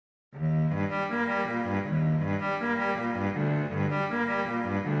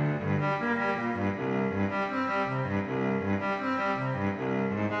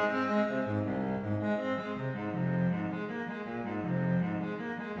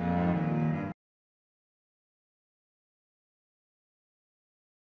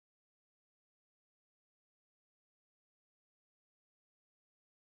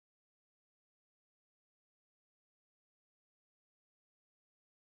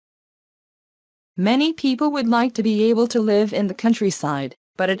Many people would like to be able to live in the countryside,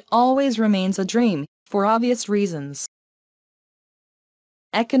 but it always remains a dream, for obvious reasons.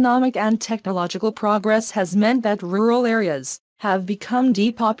 Economic and technological progress has meant that rural areas have become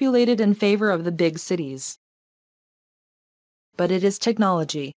depopulated in favor of the big cities. But it is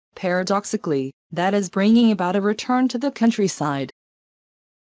technology, paradoxically, that is bringing about a return to the countryside.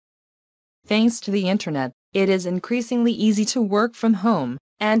 Thanks to the internet, it is increasingly easy to work from home,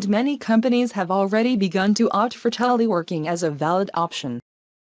 and many companies have already begun to opt for teleworking as a valid option.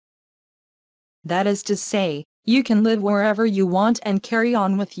 That is to say, you can live wherever you want and carry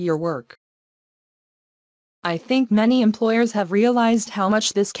on with your work. I think many employers have realized how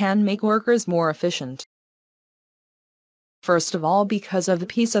much this can make workers more efficient. First of all, because of the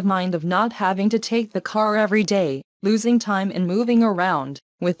peace of mind of not having to take the car every day, losing time in moving around,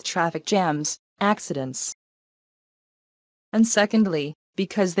 with traffic jams, accidents. And secondly,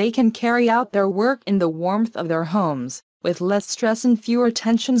 because they can carry out their work in the warmth of their homes, with less stress and fewer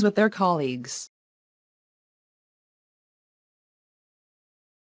tensions with their colleagues.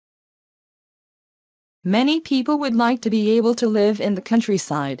 Many people would like to be able to live in the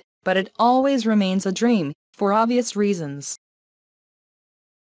countryside, but it always remains a dream, for obvious reasons.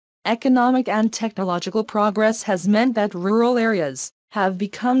 Economic and technological progress has meant that rural areas have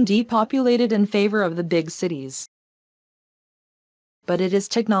become depopulated in favor of the big cities. But it is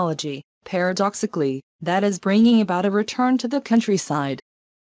technology, paradoxically, that is bringing about a return to the countryside.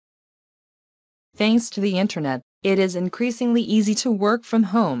 Thanks to the internet, it is increasingly easy to work from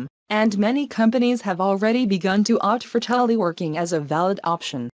home, and many companies have already begun to opt for teleworking as a valid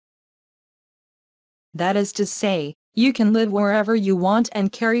option. That is to say, you can live wherever you want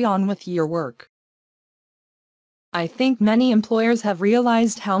and carry on with your work. I think many employers have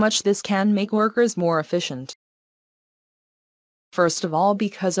realized how much this can make workers more efficient. First of all,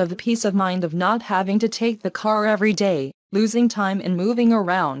 because of the peace of mind of not having to take the car every day, losing time in moving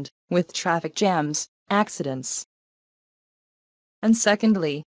around, with traffic jams, accidents. And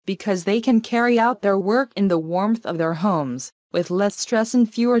secondly, because they can carry out their work in the warmth of their homes, with less stress and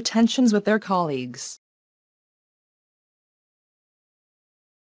fewer tensions with their colleagues.